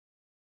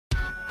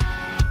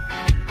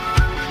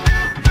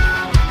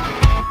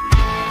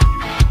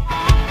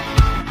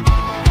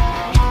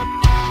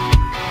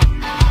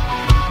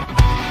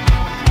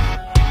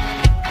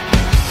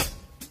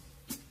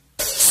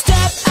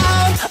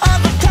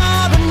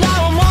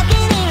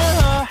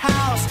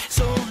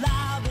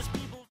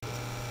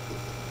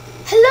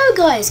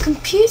guys,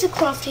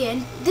 Computercraft here,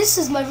 and this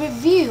is my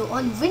review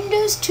on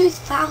Windows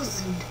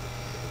 2000.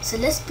 So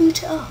let's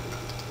boot it up.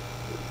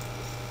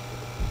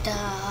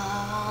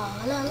 Da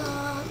la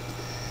la.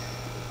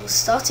 We're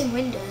starting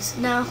Windows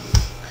now.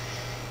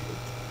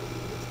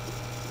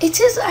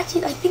 It is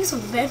actually, I think, it's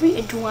very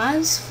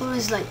advanced for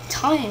its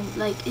time.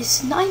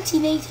 It's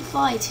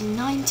 1985 to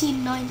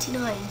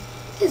 1999.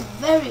 It's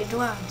very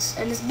advanced,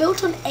 and it's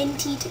built on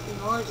NT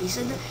technology.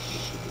 So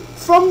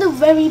from the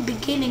very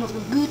beginning of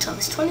the boot up,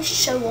 it's trying to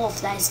show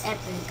off that it's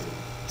epic.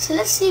 So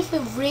let's see if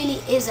it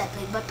really is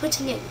epic by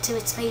putting it to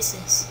its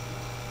faces.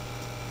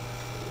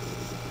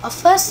 Our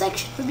first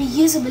section would be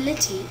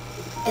usability.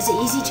 Is it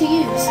easy to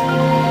use?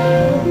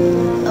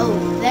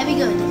 Oh, there we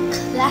go, the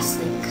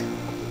classic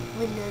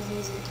Windows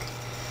music.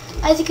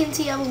 As you can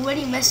see, I've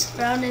already messed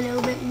around a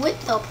little bit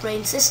with the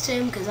operating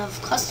system because I've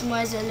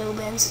customized it a little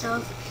bit and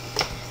stuff.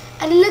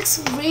 And it looks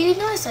really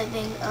nice, I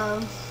think.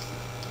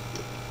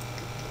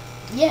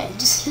 Yeah, it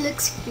just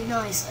looks really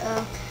nice.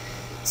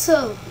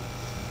 So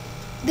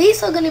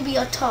these are going to be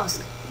our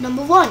tasks.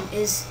 Number 1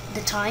 is the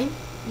time.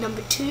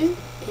 Number 2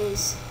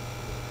 is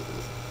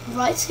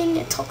writing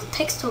a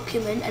text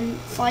document and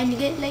finding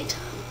it later.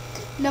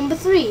 Number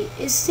 3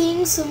 is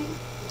seeing some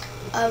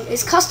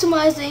is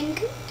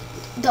customizing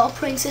the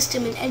operating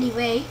system in any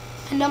way.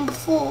 And number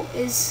 4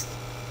 is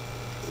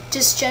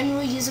just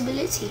general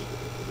usability.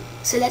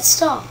 So let's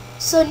start.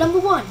 So number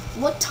 1,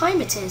 what time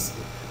it is?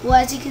 Well,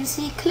 as you can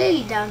see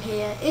clearly down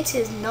here, it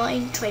is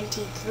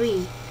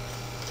 9:23.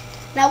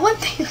 Now one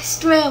thing I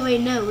straight away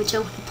know, which I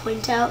want to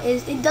point out,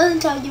 is it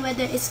doesn't tell you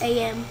whether it's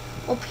AM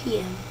or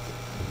PM.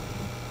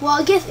 Well,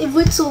 I guess it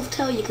would sort of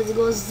tell you because it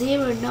goes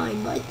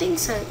 09, but I think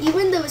so.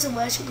 Even though it's a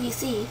virtual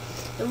PC,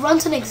 it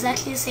runs on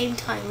exactly the same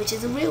time, which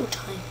is the real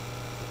time.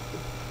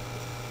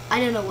 I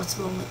don't know what's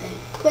wrong with it,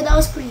 but that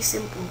was pretty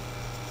simple.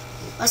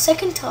 Our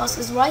second task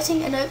is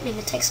writing and opening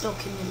a text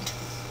document.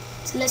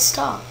 So let's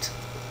start.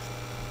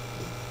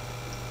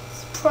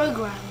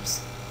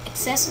 Programs,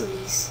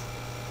 accessories,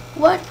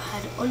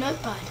 WordPad or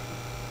Notepad.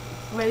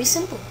 Very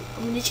simple.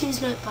 I'm going to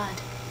choose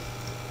Notepad.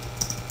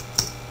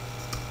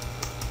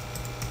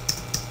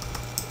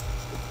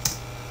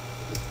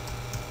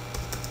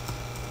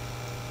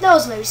 That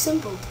was very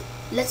simple.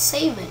 Let's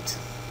save it.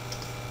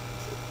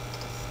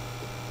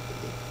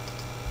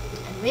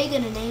 And we're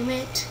going to name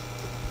it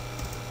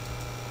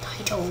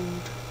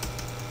Untitled.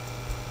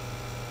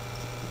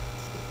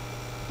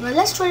 Now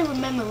let's try to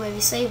remember where we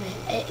save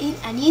it.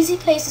 An easy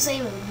place to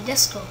save it would be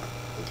desktop.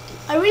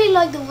 I really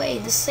like the way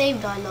the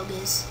save dialog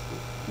is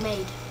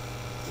made.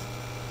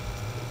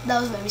 That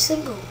was very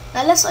simple.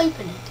 Now let's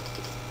open it.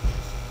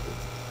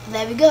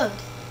 There we go.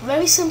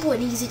 Very simple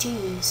and easy to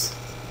use.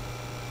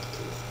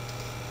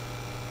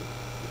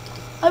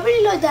 I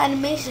really like the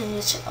animation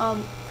which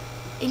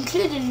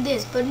included in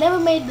this, but never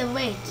made the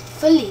way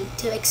fully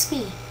to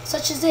XP,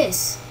 such as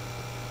this.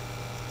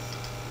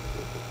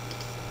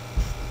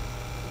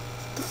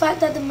 The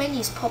fact that the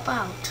menus pop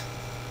out.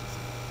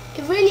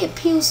 It really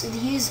appeals to the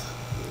user.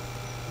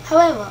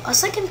 However, our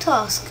second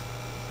task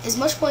is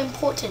much more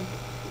important.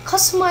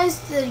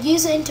 Customize the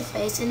user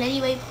interface in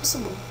any way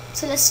possible.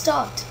 So let's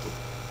start.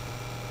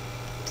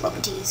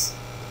 Properties.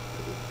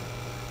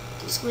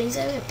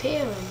 Screensaver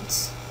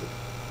appearance.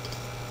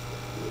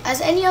 As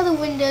any other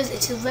Windows,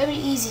 it is very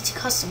easy to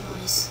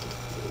customize.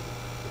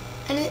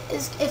 And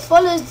it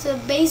follows the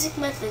basic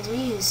methods we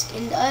used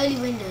in the early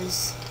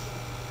Windows.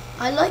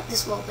 I like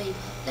this wallpaper.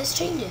 Let's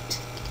change it.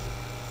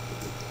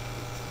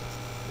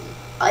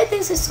 I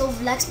think this sort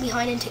of lags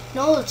behind in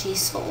technology,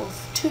 sort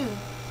of, too.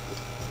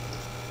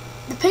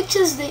 The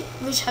pictures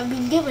which have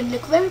been given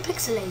look very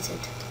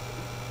pixelated.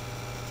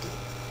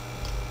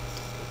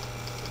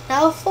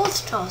 Now our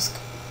fourth task.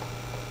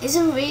 Is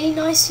it really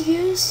nice to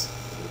use?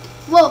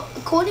 Well,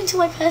 according to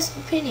my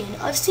personal opinion,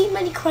 I've seen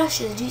many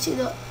crashes due to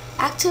the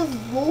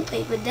active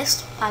wallpaper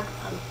desktop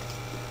background.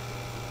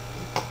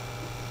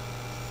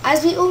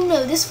 As we all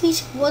know, this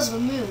feature was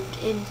removed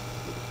in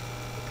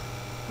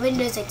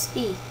Windows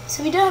XP,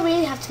 so we don't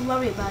really have to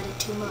worry about it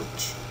too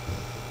much.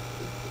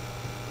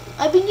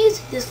 I've been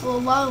using this for a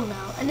while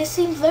now, and it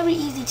seems very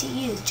easy to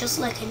use, just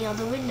like any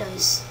other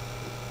Windows.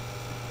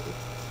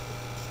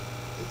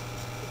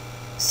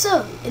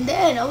 So, in the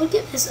end, I would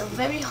give this a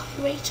very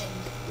high rating.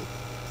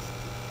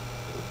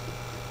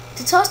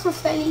 The tasks were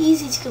fairly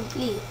easy to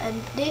complete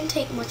and didn't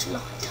take much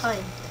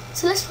time,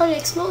 so let's try to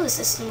explore the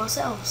system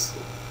ourselves.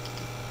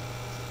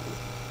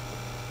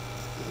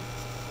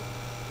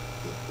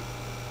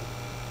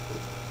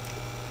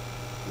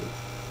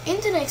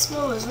 Internet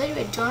Explorer was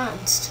very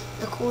advanced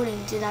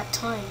according to that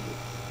time.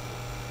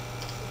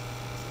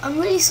 I'm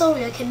really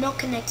sorry I cannot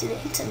connect to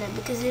the internet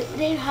because it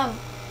didn't have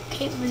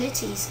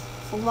capabilities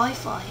for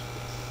Wi-Fi.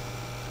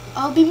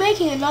 I'll be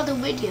making another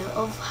video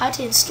of how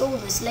to install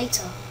this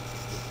later.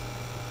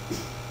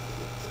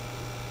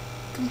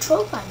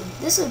 Control panel.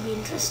 This would be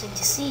interesting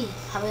to see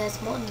how it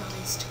has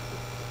modernized.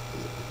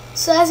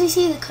 So as you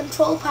see, the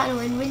control panel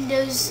in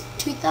Windows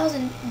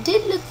 2000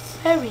 did look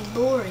very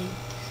boring.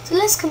 So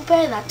let's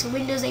compare that to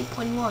Windows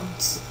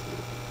 8.1's.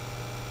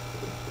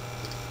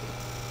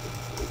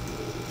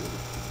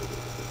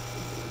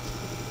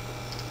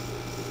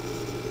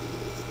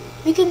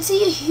 We can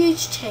see a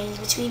huge change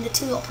between the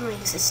two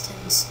operating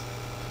systems.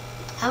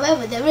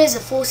 However, there is a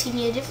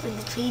 14-year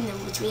difference between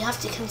them which we have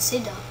to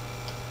consider.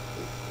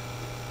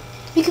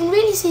 We can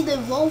really see the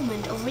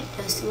involvement of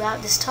Windows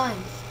throughout this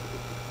time.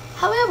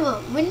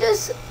 However,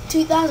 Windows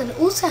 2000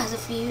 also has a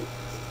few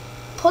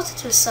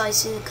positive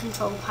sides to the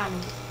control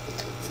panel.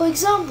 For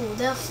example,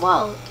 there are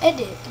File,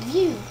 Edit,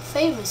 View,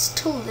 Favorites,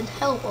 Tools and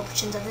Help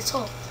options at the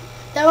top.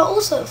 There are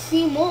also a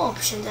few more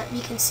options that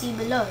we can see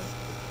below.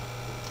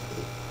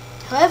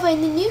 However,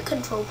 in the new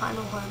control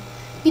panel home,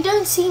 we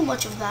don't see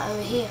much of that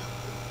over here.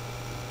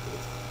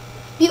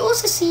 We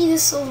also see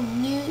this sort of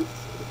new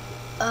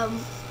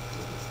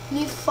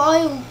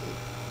file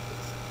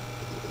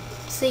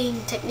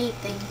technique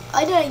thing.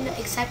 I don't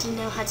exactly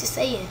know how to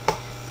say it,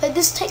 but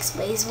this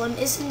text-based one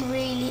isn't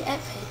really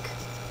epic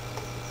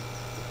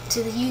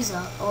to the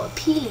user or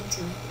appealing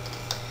to it.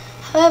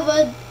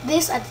 However,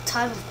 this at the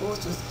time of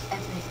course was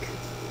epic.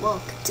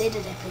 Well,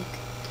 considered epic.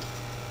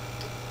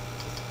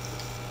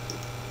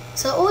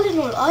 So all in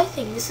all, I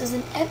think this is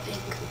an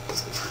epic.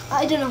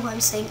 I don't know why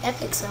I'm saying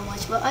epic so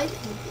much, but I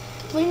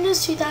think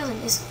Windows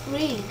 2000 is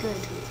really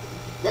good.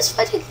 Let's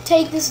try to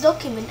take this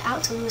document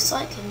out of the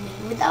recycling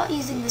bin without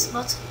using this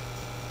button.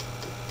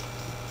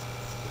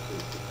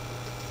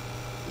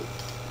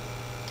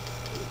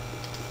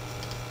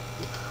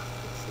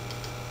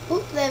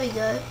 Oh, there we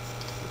go.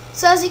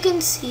 So as you can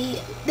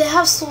see, they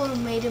have sort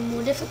of made it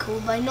more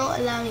difficult by not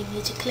allowing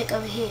you to click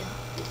over here.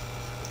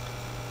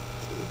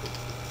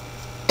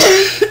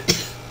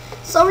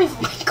 Sorry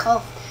for my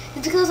cough.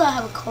 It's because I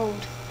have a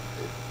cold.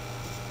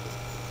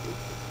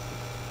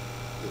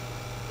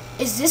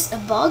 Is this a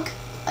bug?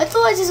 I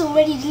thought I just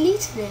already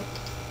deleted it.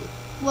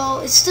 Well,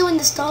 it's still in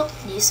the start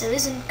menu, so it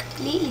isn't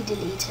completely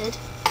deleted.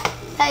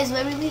 That is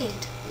very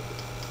weird.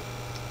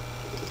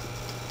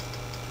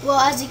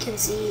 Well, as you can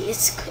see,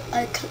 it's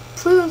a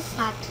proven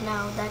fact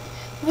now that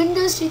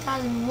Windows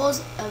 2000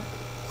 was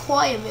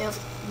quite a bit of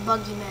a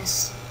buggy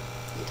mess.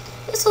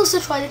 Let's also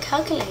try the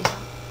calculator.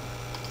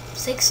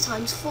 6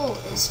 times 4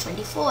 is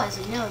 24, as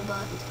we know,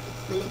 but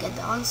will it get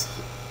the answer?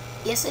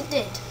 Yes, it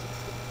did.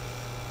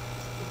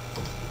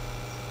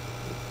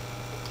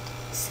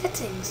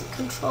 Settings,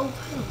 control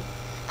panel.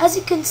 As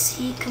you can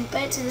see,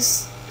 compared to the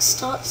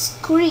start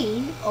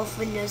screen of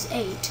Windows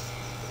 8,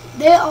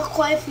 there are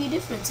quite a few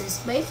differences.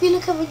 But if you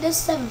look at Windows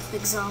 7, for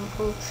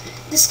example,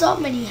 the start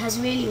menu has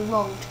really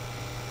evolved.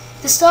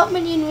 The start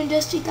menu in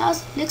Windows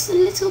 2000 looks a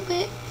little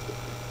bit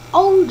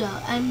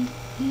older and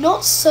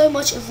not so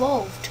much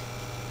evolved.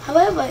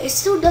 However, it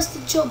still does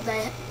the job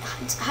that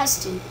it has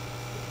to.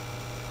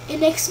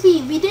 In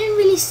XP, we didn't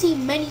really see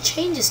many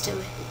changes to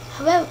it.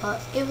 However,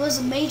 it was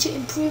a major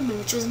improvement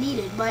which was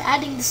needed by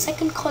adding the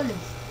second column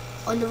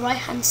on the right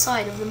hand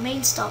side of the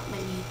main start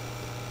menu.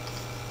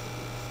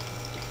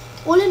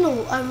 All in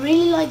all, I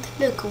really like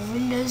the look of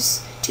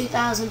Windows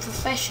 2000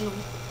 Professional.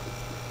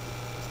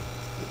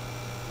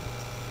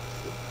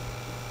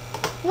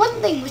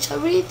 One thing which I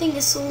really think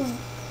is sort of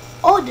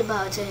odd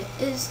about it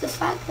is the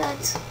fact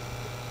that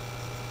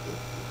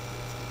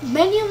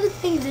many of the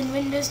things in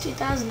Windows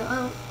 2000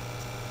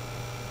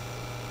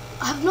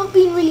 have not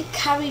been really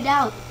carried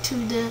out to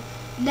the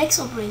next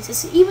operating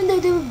system, even though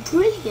they were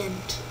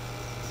brilliant.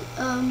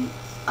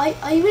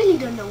 I really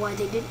don't know why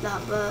they did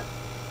that, but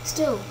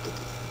still.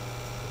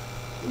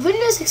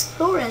 Windows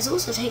Explorer has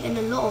also taken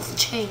a lot of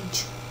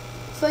change.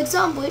 For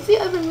example, if you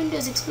open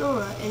Windows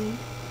Explorer in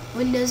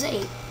Windows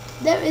 8,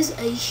 there is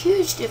a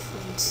huge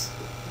difference.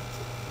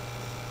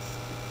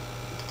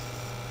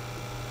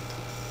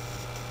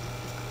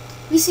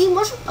 We see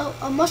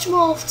a much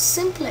more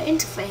simpler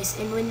interface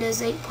in Windows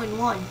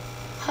 8.1.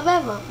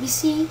 However, we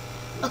see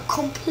a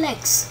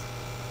complex,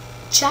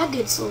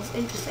 jagged sort of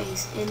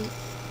interface in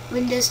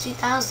Windows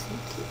 2000.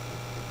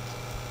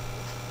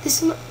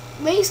 This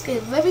makes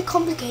it very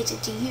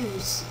complicated to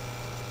use.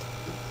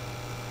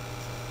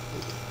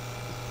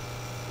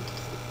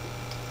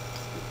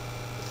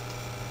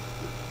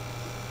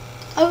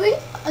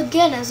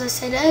 Again, as I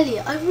said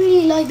earlier, I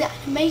really like the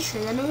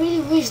animation and I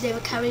really wish they were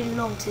carried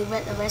along to the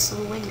rest of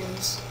the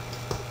Windows.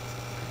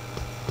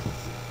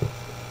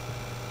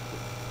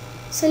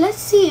 So let's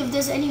see if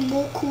there's any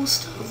more cool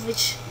stuff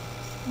which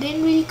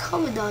didn't really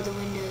come with the other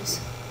Windows.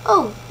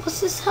 Oh, what's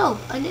this help?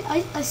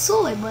 I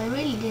saw it, but I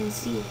really didn't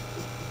see it.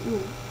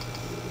 Ooh.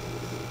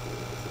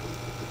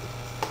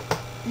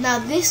 Now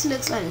this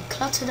looks like a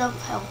cluttered up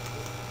help.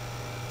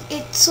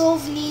 It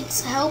sort of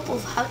needs help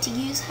of how to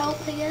use help,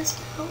 I guess,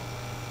 now.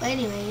 But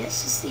anyway,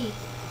 let's just see.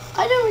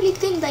 I don't really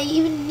think they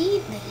even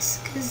need this,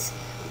 because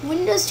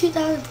Windows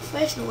 2000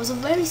 Professional was a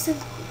very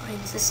simple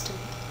operating system.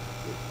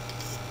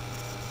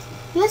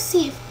 Let's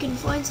see if we can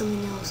find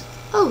something else.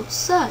 Oh,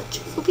 search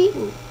for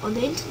people on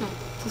the internet,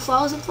 for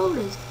files and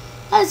folders.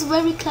 That is a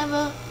very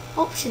clever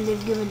option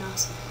they've given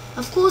us.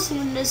 Of course in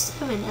Windows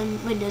 7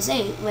 and Windows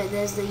 8, where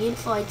there's the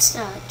unified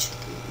search.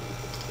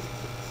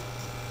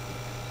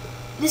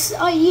 This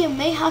idea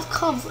may have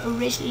come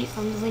originally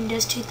from the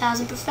Windows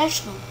 2000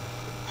 Professional.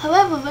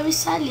 However, very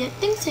sadly, I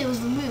think it was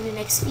removed in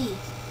XP.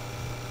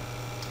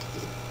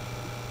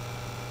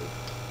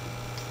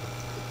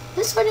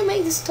 Let's try to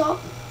make the start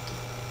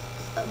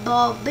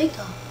bar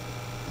bigger.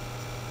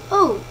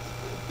 Oh,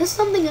 that's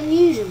something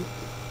unusual.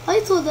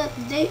 I thought that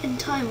the date and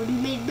time would be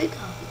made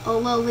bigger. Oh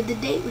well, with the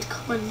date would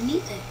come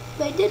underneath it,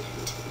 but it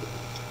didn't.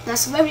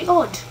 That's very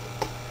odd.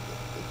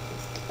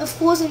 Of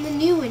course, in the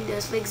new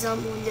Windows, for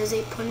example Windows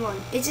 8.1,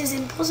 it is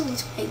impossible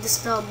to make the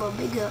start bar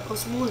bigger or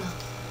smaller.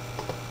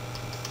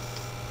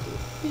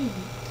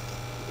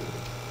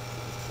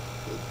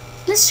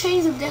 Let's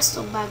change the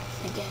desktop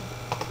background again.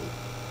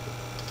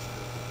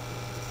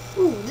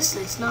 Ooh, this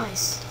looks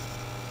nice.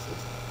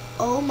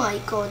 Oh my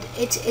god,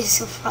 it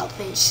is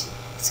rubbish.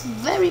 It's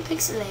very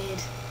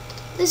pixelated.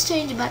 Let's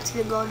change it back to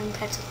the golden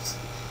petals.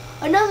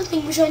 Another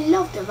thing which I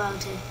loved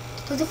about it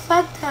was the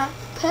fact that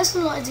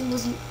personalizing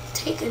was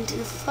taken to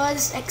the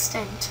furthest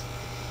extent.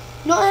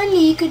 Not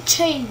only you could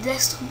change the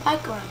desktop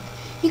background,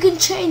 you can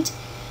change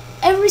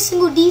every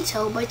single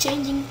detail by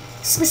changing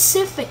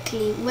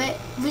specifically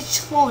which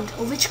font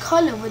or which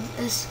color would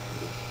this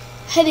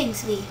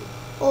headings be,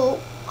 or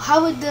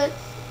how would the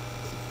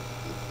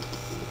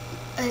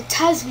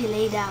tabs be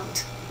laid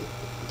out.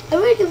 I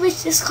really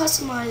wish this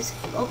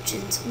customizing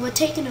options were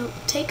taken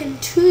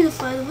to the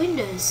further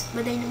windows,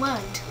 but they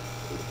weren't.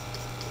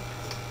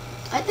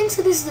 I think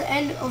so. This is the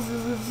end of the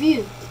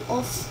review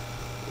of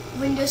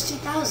Windows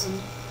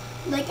 2000.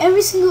 Like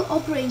every single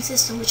operating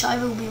system which I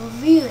will be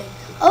reviewing,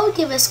 I would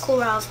give a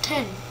score out of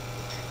 10.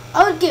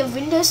 I would give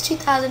Windows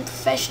 2000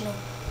 Professional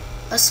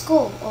a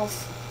score of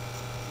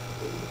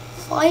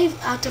 5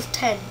 out of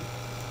 10.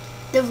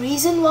 The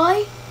reason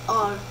why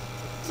are,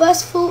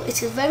 first of all,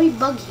 it is very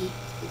buggy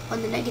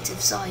on the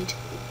negative side,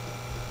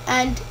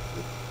 and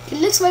it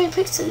looks very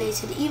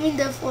pixelated even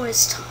though for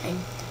its time.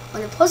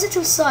 On the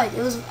positive side,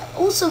 it was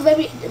also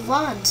very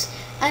advanced,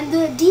 and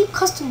the deep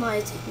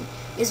customizing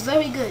is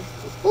very good.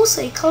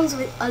 Also, it comes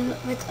with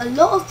a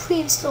lot of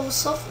pre-installed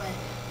software,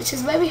 which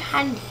is very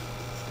handy.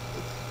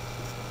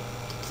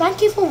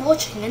 Thank you for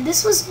watching, and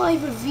this was my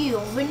review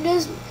of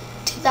Windows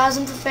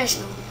 2000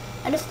 Professional.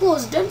 And of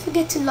course, don't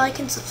forget to like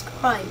and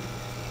subscribe.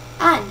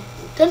 And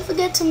don't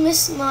forget to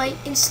miss my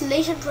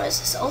installation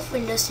process of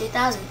Windows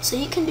 2000, so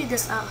you can do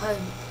this at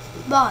home.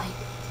 Bye.